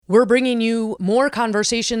We're bringing you more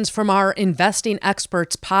conversations from our Investing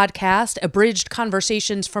Experts podcast, abridged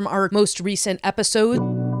conversations from our most recent episode.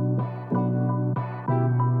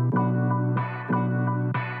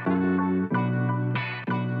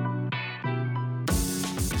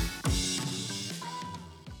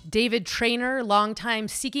 David Traynor, longtime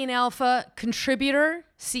Seeking Alpha contributor,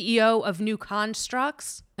 CEO of New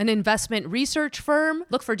Constructs, an investment research firm.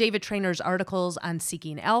 Look for David Traynor's articles on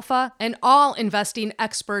Seeking Alpha. And all Investing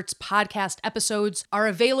Experts podcast episodes are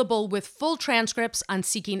available with full transcripts on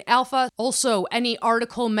Seeking Alpha. Also, any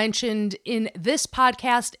article mentioned in this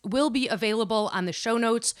podcast will be available on the show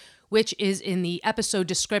notes, which is in the episode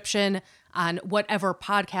description on whatever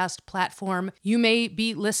podcast platform you may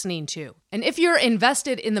be listening to. And if you're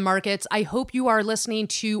invested in the markets, I hope you are listening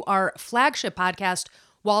to our flagship podcast,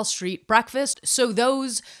 Wall Street Breakfast. So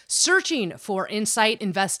those searching for insight,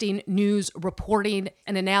 investing, news, reporting,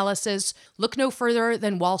 and analysis, look no further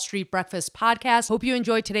than Wall Street Breakfast podcast. Hope you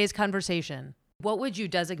enjoyed today's conversation. What would you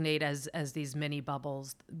designate as these mini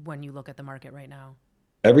bubbles when you look at the market right now?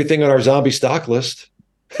 Everything on our zombie stock list.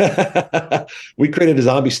 We created a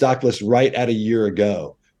zombie stock list right at a year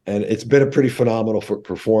ago, and it's been a pretty phenomenal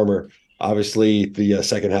performer. Obviously, the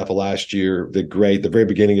second half of last year did great. The very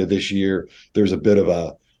beginning of this year, there's a bit of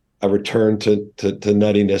a return to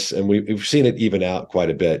nuttiness, and we've seen it even out quite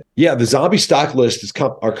a bit. Yeah, the zombie stock list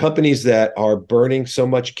are companies that are burning so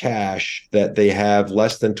much cash that they have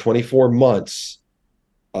less than 24 months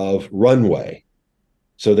of runway.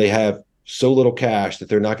 So they have so little cash that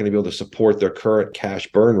they're not going to be able to support their current cash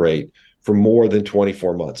burn rate for more than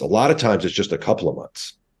 24 months. A lot of times it's just a couple of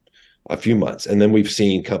months, a few months. And then we've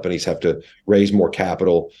seen companies have to raise more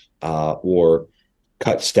capital or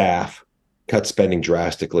cut staff, cut spending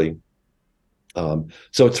drastically. So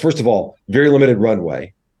it's, first of all, very limited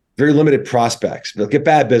runway, very limited prospects. Look at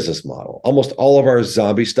bad business model. Almost all of our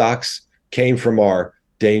zombie stocks came from our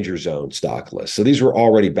danger zone stock list. So these were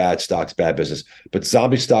already bad stocks, bad business, but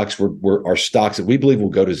zombie stocks are stocks that we believe will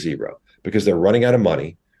go to zero because they're running out of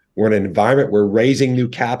money. We're in an environment where raising new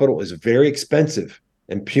capital is very expensive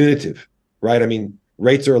and punitive, right? I mean,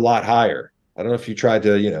 rates are a lot higher. I don't know if you tried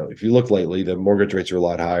to, if you look lately, the mortgage rates are a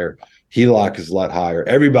lot higher. HELOC is a lot higher.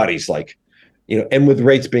 Everybody's like, and with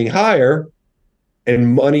rates being higher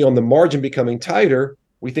and money on the margin becoming tighter,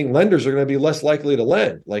 we think lenders are going to be less likely to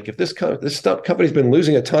lend. Like if this company's been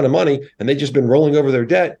losing a ton of money and they've just been rolling over their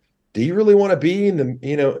debt, do you really want to be in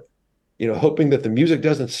the, hoping that the music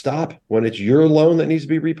doesn't stop when it's your loan that needs to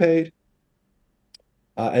be repaid?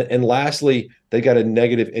 And lastly, they got a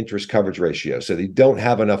negative interest coverage ratio. So they don't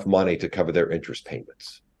have enough money to cover their interest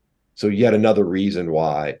payments. So yet another reason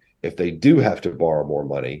why, if they do have to borrow more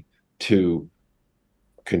money to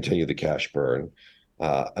continue the cash burn,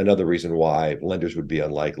 another reason why lenders would be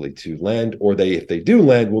unlikely to lend, or if they do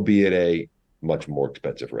lend, will be at a much more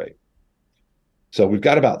expensive rate. So we've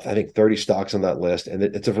got about, I think, 30 stocks on that list, and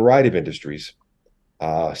it's a variety of industries.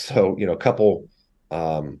 So, a couple,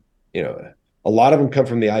 a lot of them come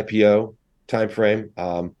from the IPO timeframe.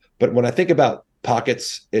 But when I think about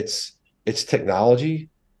pockets, it's technology,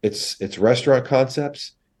 it's restaurant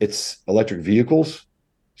concepts, it's electric vehicles.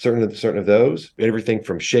 Certain of those, everything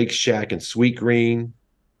from Shake Shack and Sweetgreen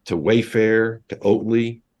to Wayfair to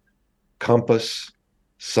Oatly, Compass,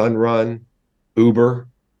 Sunrun, Uber,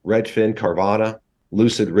 Redfin, Carvana,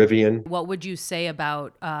 Lucid, Rivian. What would you say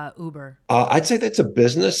about Uber? I'd say that's a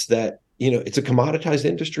business that, it's a commoditized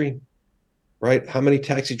industry, right? How many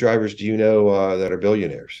taxi drivers do you know that are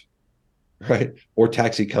billionaires, right? Or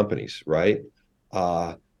taxi companies, right?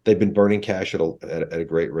 They've been burning cash at a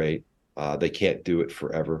great rate. They can't do it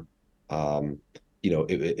forever.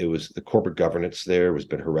 It was the corporate governance there has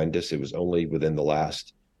been horrendous. It was only within the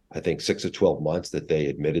last, I think, 6 to 12 months that they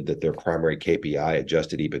admitted that their primary KPI,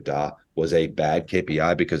 adjusted EBITDA, was a bad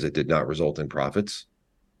KPI because it did not result in profits,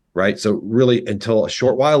 right? So really, until a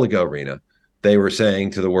short while ago, Rena, they were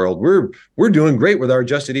saying to the world, we're doing great with our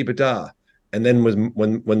adjusted EBITDA. And then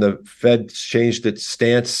when the Fed changed its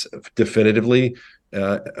stance definitively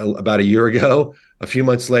about a year ago, a few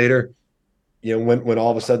months later, when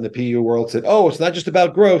all of a sudden the PE world said, oh, it's not just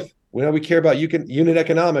about growth. We care about unit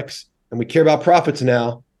economics and we care about profits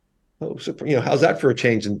now. Oh, so, how's that for a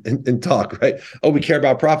change in talk, right? Oh, we care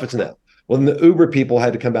about profits now. Well, then the Uber people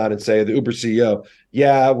had to come out and say, the Uber CEO,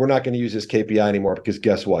 yeah, we're not going to use this KPI anymore because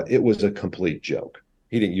guess what? It was a complete joke.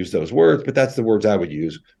 He didn't use those words, but that's the words I would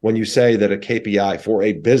use when you say that a KPI for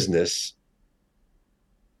a business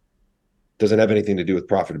doesn't have anything to do with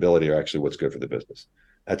profitability or actually what's good for the business.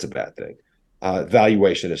 That's a bad thing.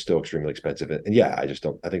 Valuation is still extremely expensive. And yeah, I think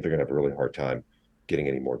they're going to have a really hard time getting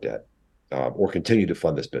any more debt or continue to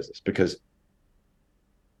fund this business because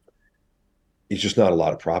it's just not a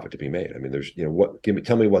lot of profit to be made. I mean, there's,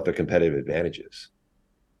 tell me what the competitive advantage is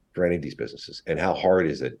for any of these businesses, and how hard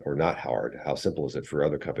is it, or not hard, how simple is it for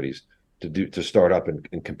other companies to start up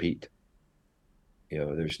and compete?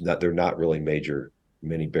 They're not really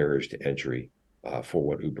many barriers to entry for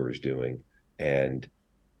what Uber is doing. And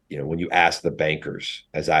when you ask the bankers,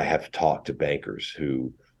 as I have talked to bankers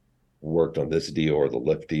who worked on this deal or the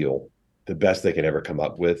Lyft deal, the best they can ever come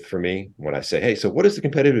up with for me when I say, hey, so what is the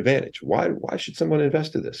competitive advantage? Why should someone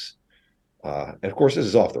invest in this? And of course, this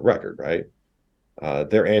is off the record, right?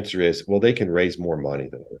 Their answer is, well, they can raise more money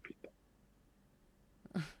than other people,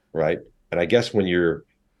 right? And I guess when your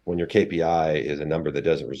KPI is a number that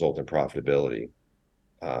doesn't result in profitability,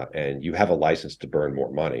 and you have a license to burn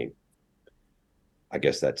more money, I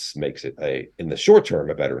guess that makes it in the short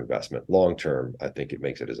term, a better investment. Long term, I think it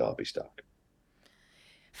makes it a zombie stock.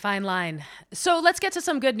 Fine line. So let's get to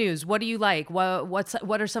some good news. What do you like?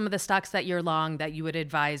 What are some of the stocks that you're long that you would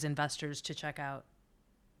advise investors to check out?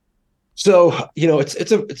 So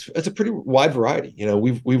it's a pretty wide variety.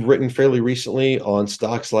 We've written fairly recently on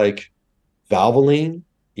stocks like Valvoline.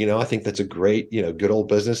 I think that's a great, good old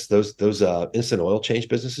business. Those instant oil change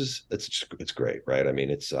businesses. It's great, right? I mean,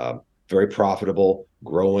 it's very profitable,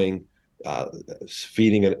 growing,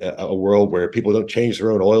 feeding a world where people don't change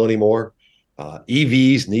their own oil anymore.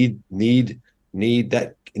 EVs need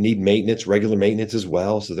maintenance, regular maintenance as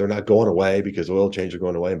well. So they're not going away because oil changes are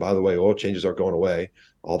going away. And by the way, oil changes aren't going away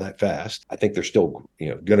all that fast. I think they're still,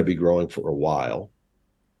 going to be growing for a while.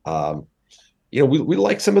 We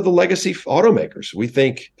like some of the legacy automakers. We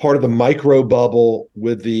think part of the micro bubble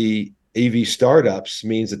with the EV startups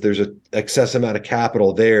means that there's an excess amount of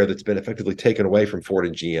capital there that's been effectively taken away from Ford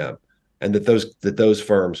and GM, and that those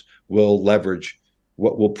firms will leverage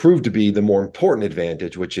what will prove to be the more important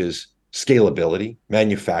advantage, which is scalability,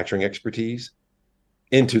 manufacturing expertise,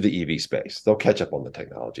 into the EV space. They'll catch up on the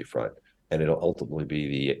technology front, and it'll ultimately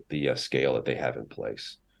be the scale that they have in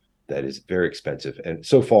place that is very expensive. And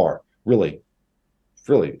so far, really,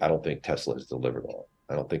 I don't think Tesla has delivered on.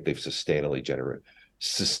 I don't think they've sustainably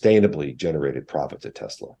generated profits at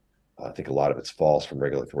Tesla. I think a lot of it's false from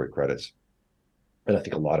regulatory credits, and I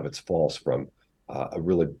think a lot of it's false from a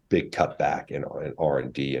really big cutback in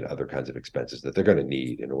R&D and other kinds of expenses that they're going to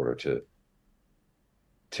need in order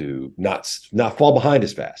to not fall behind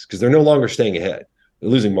as fast, because they're no longer staying ahead. They're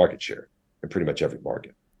losing market share in pretty much every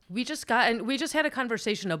market. We just had a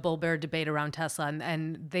conversation, a bull bear debate around Tesla,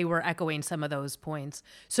 and they were echoing some of those points.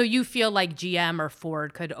 So you feel like GM or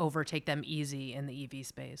Ford could overtake them easy in the EV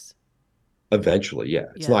space? Eventually, yeah.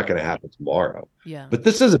 It's Yeah. not going to happen tomorrow. Yeah. But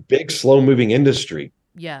this is a big, slow-moving industry.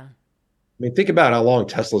 Yeah. I mean, think about how long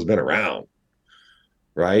Tesla's been around,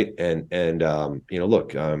 right? And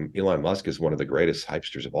look, Elon Musk is one of the greatest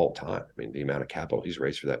hypesters of all time. I mean, the amount of capital he's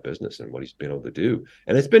raised for that business and what he's been able to do,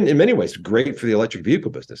 and it's been in many ways great for the electric vehicle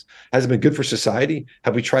business. Has it been good for society?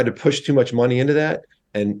 Have we tried to push too much money into that?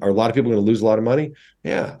 And are a lot of people going to lose a lot of money?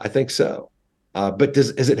 Yeah, I think so. But does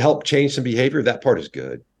it help change some behavior? That part is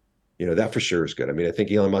good. That for sure is good. I mean, I think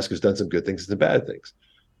Elon Musk has done some good things and some bad things.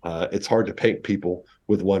 It's hard to paint people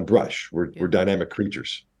with one brush. We're dynamic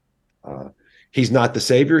creatures. Uh, he's not the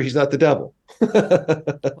savior. He's not the devil.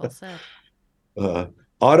 Well said. uh,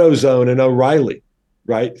 AutoZone and O'Reilly,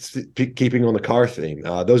 right? Keeping on the car theme.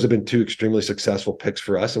 Those have been two extremely successful picks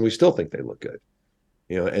for us, and we still think they look good.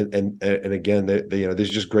 And again, these are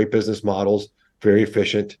just great business models, very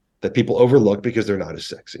efficient, that people overlook because they're not as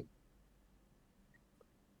sexy.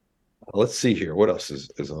 Let's see here. What else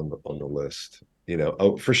is on the list?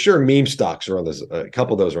 For sure, meme stocks are on this. A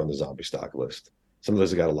couple of those are on the zombie stock list. Some of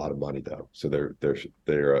those have got a lot of money though, so they're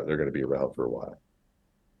going to be around for a while.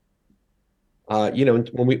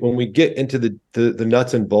 When we get into the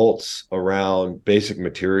nuts and bolts around basic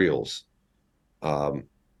materials, um,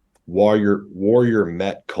 Warrior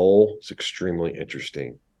Met Coal is extremely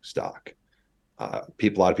interesting stock. A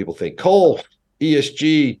lot of people think coal,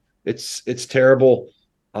 ESG, it's terrible.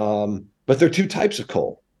 But there are two types of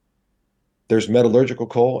coal. There's metallurgical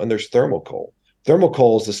coal and there's thermal coal. Thermal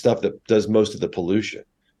coal is the stuff that does most of the pollution,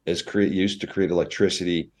 is used to create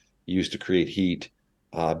electricity, used to create heat,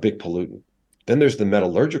 big pollutant. Then there's the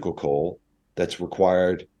metallurgical coal that's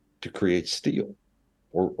required to create steel,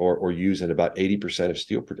 or use in about 80% of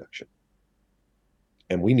steel production.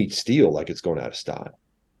 And we need steel like it's going out of style.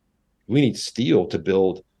 We need steel to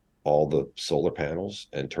build all the solar panels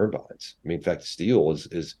and turbines. I mean, in fact, steel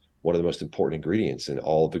is one of the most important ingredients in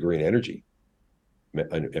all of the green energy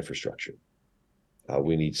infrastructure.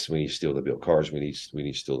 We need steel to build cars. We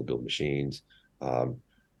need steel to build machines.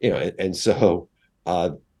 And so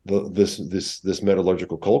this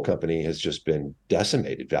metallurgical coal company has just been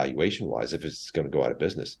decimated valuation wise if it's going to go out of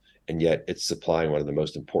business, and yet it's supplying one of the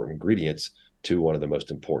most important ingredients to one of the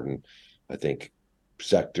most important, I think,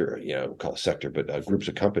 sector, call it sector, but groups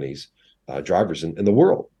of companies, drivers in the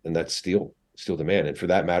world, and that's steel demand. And for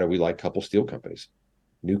that matter, we like a couple steel companies,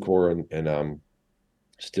 Nucor and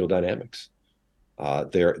Steel Dynamics.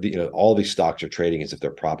 All these stocks are trading as if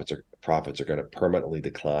their profits are going to permanently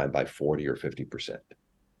decline by 40 or 50%.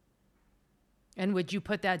 And would you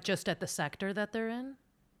put that just at the sector that they're in?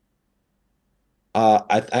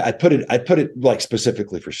 I put it like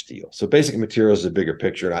specifically for steel. So basic materials is a bigger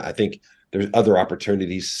picture, and I think there's other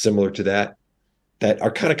opportunities similar to that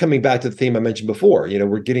are kind of coming back to the theme I mentioned before.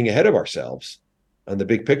 We're getting ahead of ourselves on the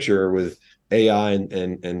big picture with AI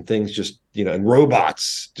and things, just and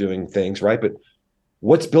robots doing things, right? But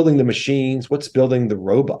what's building the machines? What's building the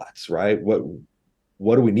robots, right? What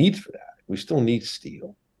do we need for that? We still need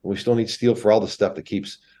steel. We still need steel for all the stuff that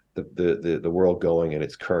keeps the world going in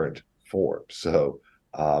its current form. So,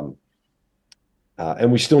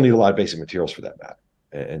 and we still need a lot of basic materials for that matter.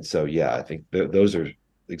 And so, yeah, I think those are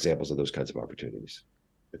examples of those kinds of opportunities.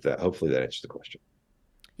 Hopefully that answers the question.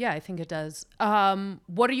 Yeah, I think it does.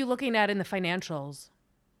 What are you looking at in the financials?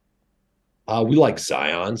 We like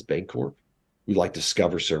Zion's Bancorp. We like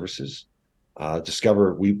Discover Services.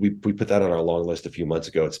 Discover, we put that on our long list a few months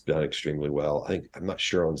ago. It's done extremely well. I'm not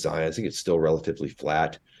sure on Zion. I think it's still relatively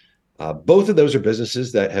flat. Both of those are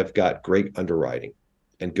businesses that have got great underwriting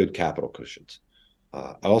and good capital cushions.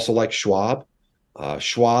 I also like Schwab.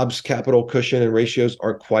 Schwab's capital cushion and ratios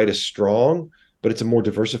aren't quite as strong, but it's a more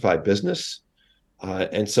diversified business.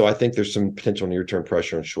 And so I think there's some potential near-term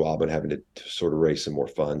pressure on Schwab and having to sort of raise some more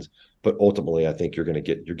funds. But ultimately, I think you're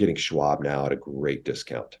getting Schwab now at a great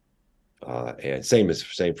discount. And same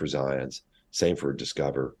for Zion's, same for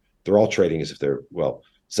Discover. They're all trading as if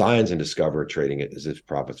Zion's and Discover are trading it as if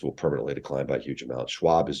profits will permanently decline by a huge amount.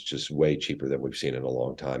 Schwab is just way cheaper than we've seen in a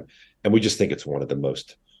long time. And we just think it's one of the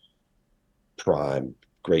most prime,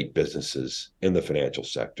 great businesses in the financial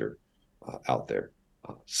sector out there.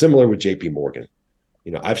 Similar with JP Morgan.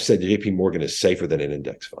 I've said JP Morgan is safer than an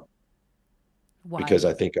index fund. Why? Because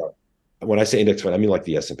I think when I say index fund, I mean like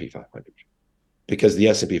the S&P 500. Because the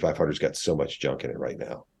S&P 500's got so much junk in it right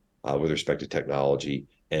now with respect to technology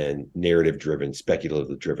and narrative-driven,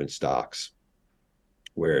 speculative-driven stocks.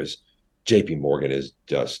 Whereas JP Morgan is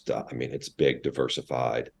just, it's big,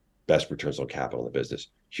 diversified, best returns on capital in the business,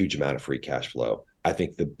 huge amount of free cash flow. I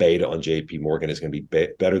think the beta on JP Morgan is going to be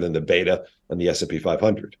better than the beta on the S&P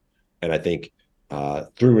 500. And I think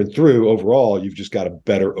through and through, overall, you've just got a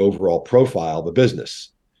better overall profile of the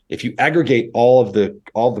business. If you aggregate all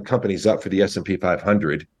the companies up for the S&P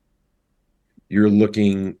 500, you're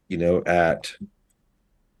looking, at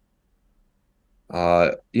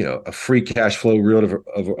a free cash flow yield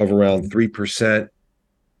of around 3%.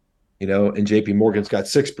 And JP Morgan's got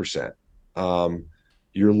 6%.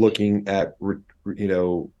 You're looking at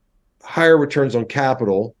higher returns on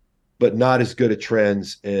capital, but not as good at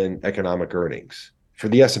trends in economic earnings for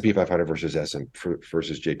the S&P 500 versus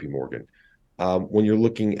JP Morgan. When you're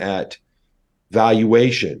looking at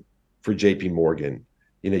valuation for JP Morgan,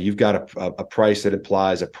 you've got a price that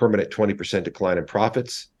implies a permanent 20% decline in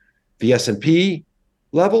profits. The S&P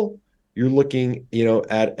level, you're looking,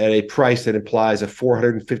 at a price that implies a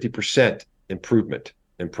 450% improvement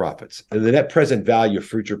in profits. And the net present value of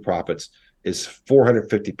future profits is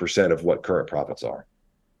 450% of what current profits are.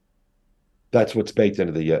 That's what's baked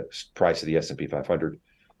into the price of the S&P 500.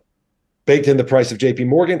 Baked in the price of JP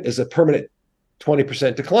Morgan is a permanent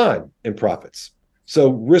 20% decline in profits. So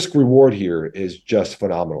risk reward here is just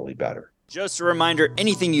phenomenally better. Just a reminder,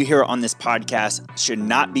 anything you hear on this podcast should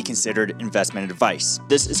not be considered investment advice.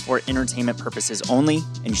 This is for entertainment purposes only,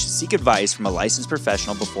 and you should seek advice from a licensed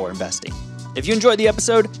professional before investing. If you enjoyed the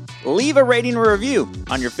episode, leave a rating or review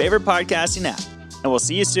on your favorite podcasting app, and we'll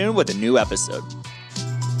see you soon with a new episode.